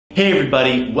Hey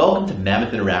everybody, welcome to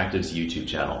Mammoth Interactive's YouTube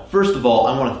channel. First of all,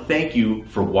 I want to thank you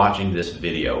for watching this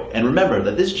video. And remember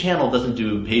that this channel doesn't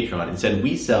do Patreon. Instead,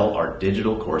 we sell our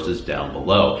digital courses down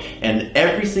below. And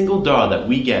every single dollar that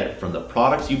we get from the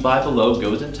products you buy below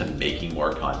goes into making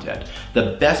more content.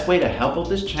 The best way to help out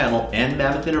this channel and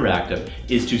Mammoth Interactive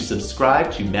is to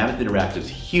subscribe to Mammoth Interactive's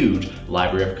huge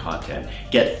library of content.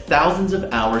 Get thousands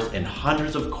of hours and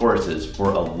hundreds of courses for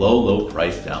a low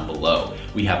price down below.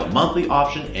 We have a monthly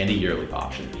option and a yearly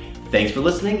option. Thanks for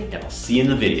listening, and I'll see you in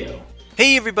the video.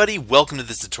 Hey everybody, welcome to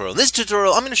this tutorial. In this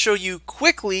tutorial, I'm going to show you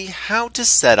quickly how to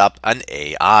set up an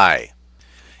AI.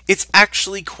 It's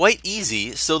actually quite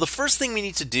easy. So the first thing we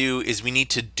need to do is we need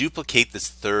to duplicate this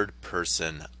third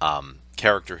person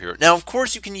character here. Now, of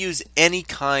course, you can use any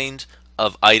kind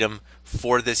of item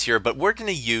for this here, but we're going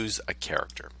to use a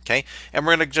character, okay? And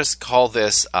we're going to just call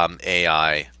this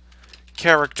AI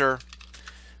character.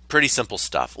 Pretty simple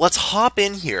stuff. Let's hop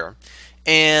in here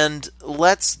and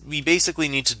we basically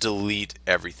need to delete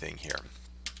everything here.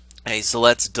 Okay, so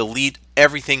let's delete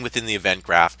everything within the event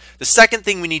graph. The second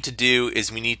thing we need to do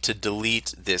is we need to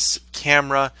delete this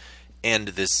camera and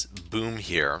this boom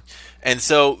here. And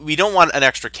so we don't want an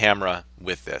extra camera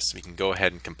with this. We can go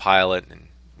ahead and compile it, and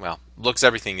well, looks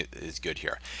everything is good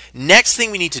here. Next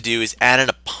thing we need to do is add in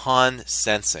a pawn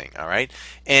sensing, all right?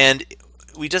 And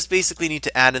we just basically need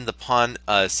to add in the pawn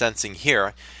sensing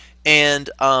here, and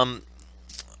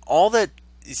all that,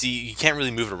 see, you can't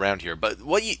really move it around here, but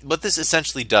what this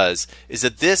essentially does is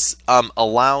that this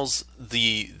allows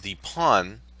the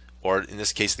pawn, or in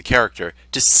this case the character,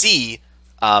 to see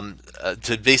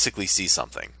to basically see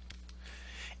something.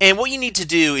 And what you need to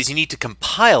do is you need to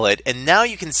compile it, and now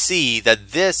you can see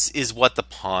that this is what the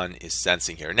pawn is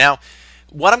sensing here. Now,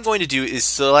 what I'm going to do is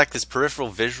select this peripheral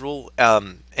visual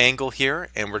angle here,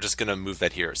 and we're just going to move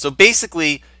that here. So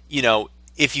basically, you know,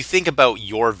 if you think about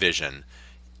your vision,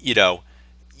 you know,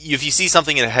 if you see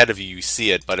something ahead of you, you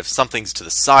see it, but if something's to the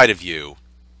side of you,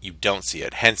 you don't see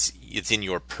it. Hence, it's in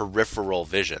your peripheral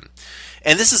vision.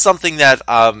 And this is something that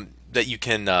that you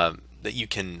can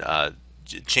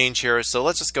change here. So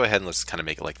let's just go ahead and let's kind of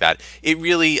make it like that. It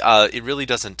really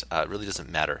doesn't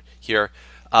matter here.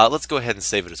 Let's go ahead and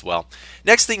save it as well.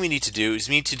 Next thing we need to do is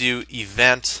we need to do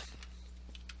event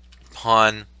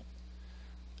pawn,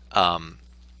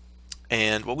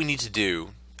 and what we need to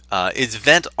do is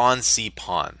event on see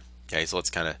pawn. Okay, so let's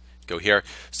kind of go here.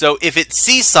 So if it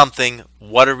sees something,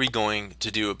 what are we going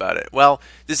to do about it? Well,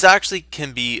 this actually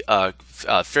can be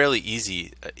fairly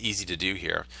easy to do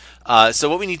here. So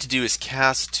what we need to do is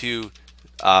cast to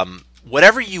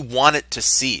whatever you want it to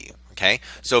see. Okay,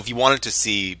 so if you wanted to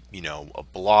see, you know, a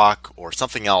block or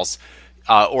something else,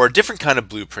 or a different kind of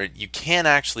blueprint, you can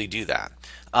actually do that.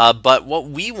 But what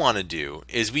we want to do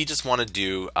is we just want to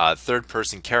do a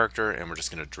third-person character, and we're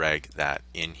just going to drag that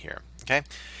in here. Okay,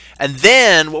 and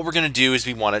then what we're going to do is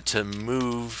we want it to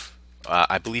move.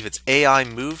 I believe it's AI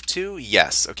move to.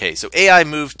 Yes. Okay, so AI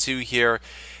move to here,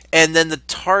 and then the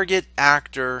target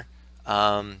actor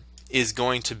is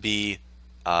going to be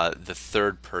the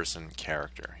third person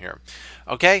character here.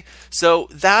 Okay, so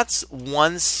that's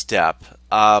one step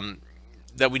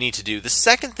that we need to do. The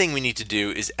second thing we need to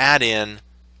do is add in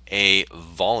a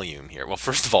volume here. Well,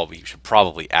 first of all, we should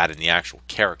probably add in the actual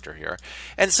character here.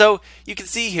 And so you can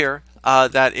see here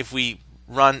that if we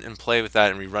run and play with that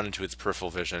and we run into its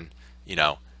peripheral vision, you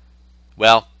know,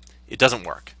 well, it doesn't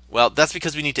work. Well, that's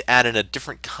because we need to add in a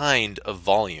different kind of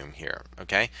volume here,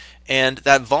 okay? And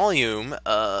that volume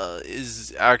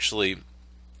is actually,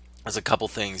 there's a couple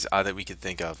things that we could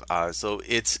think of. So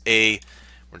it's we're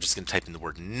just going to type in the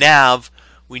word nav.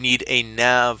 We need a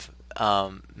nav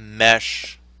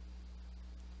mesh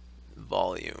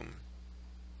volume.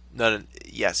 Not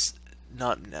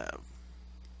nav.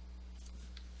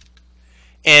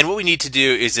 And what we need to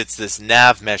do is it's this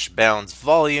nav mesh bounds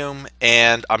volume,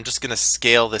 and I'm just going to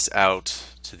scale this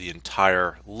out to the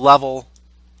entire level.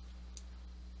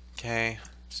 Okay,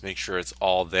 just make sure it's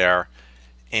all there.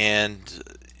 And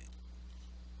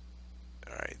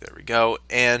all right, there we go.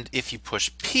 And if you push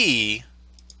P,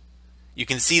 you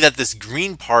can see that this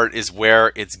green part is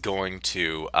where it's going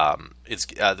to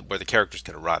where the character's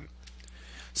going to run.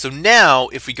 So now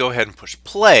if we go ahead and push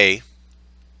play,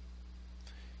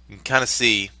 you can kind of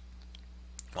see,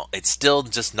 well, it's still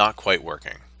just not quite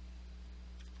working.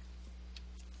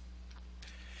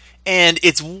 And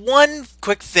it's one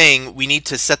quick thing, we need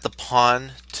to set the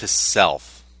pawn to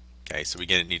self. Okay, so we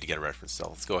need to get a reference cell.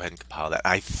 Let's go ahead and compile that.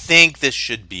 I think this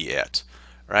should be it,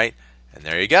 right? And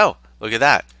there you go. Look at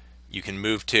that. You can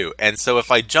move too. And so if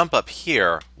I jump up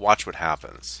here, watch what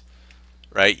happens,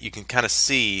 right? You can kind of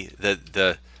see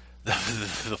that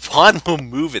the pawn will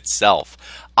move itself.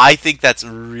 I think that's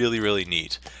really, really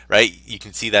neat, right? You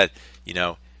can see that,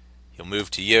 he'll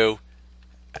move to you,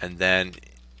 and then,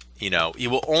 he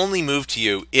will only move to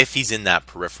you if he's in that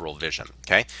peripheral vision,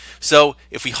 okay? So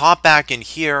if we hop back in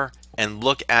here and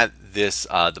look at this,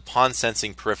 the pawn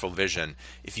sensing peripheral vision,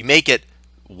 if you make it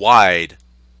wide,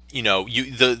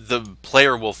 the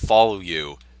player will follow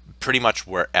you pretty much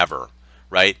wherever,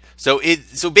 right? So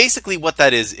basically what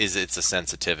that is it's a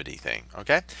sensitivity thing,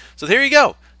 okay? So there you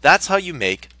go. That's how you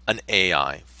make an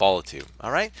AI follow to.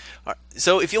 All right.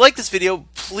 So if you like this video,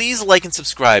 please like and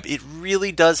subscribe. It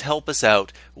really does help us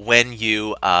out when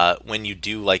you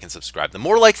do like and subscribe. The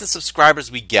more likes and subscribers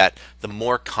we get, the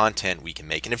more content we can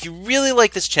make. And if you really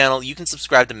like this channel, you can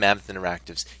subscribe to Mammoth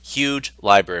Interactive's huge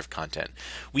library of content.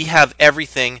 We have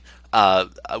everything.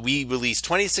 We release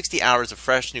 20 to 60 hours of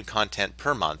fresh new content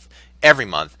per month, every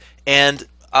month, and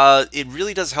it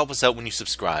really does help us out when you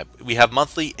subscribe. We have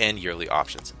monthly and yearly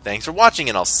options. Thanks for watching,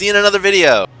 and I'll see you in another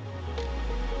video.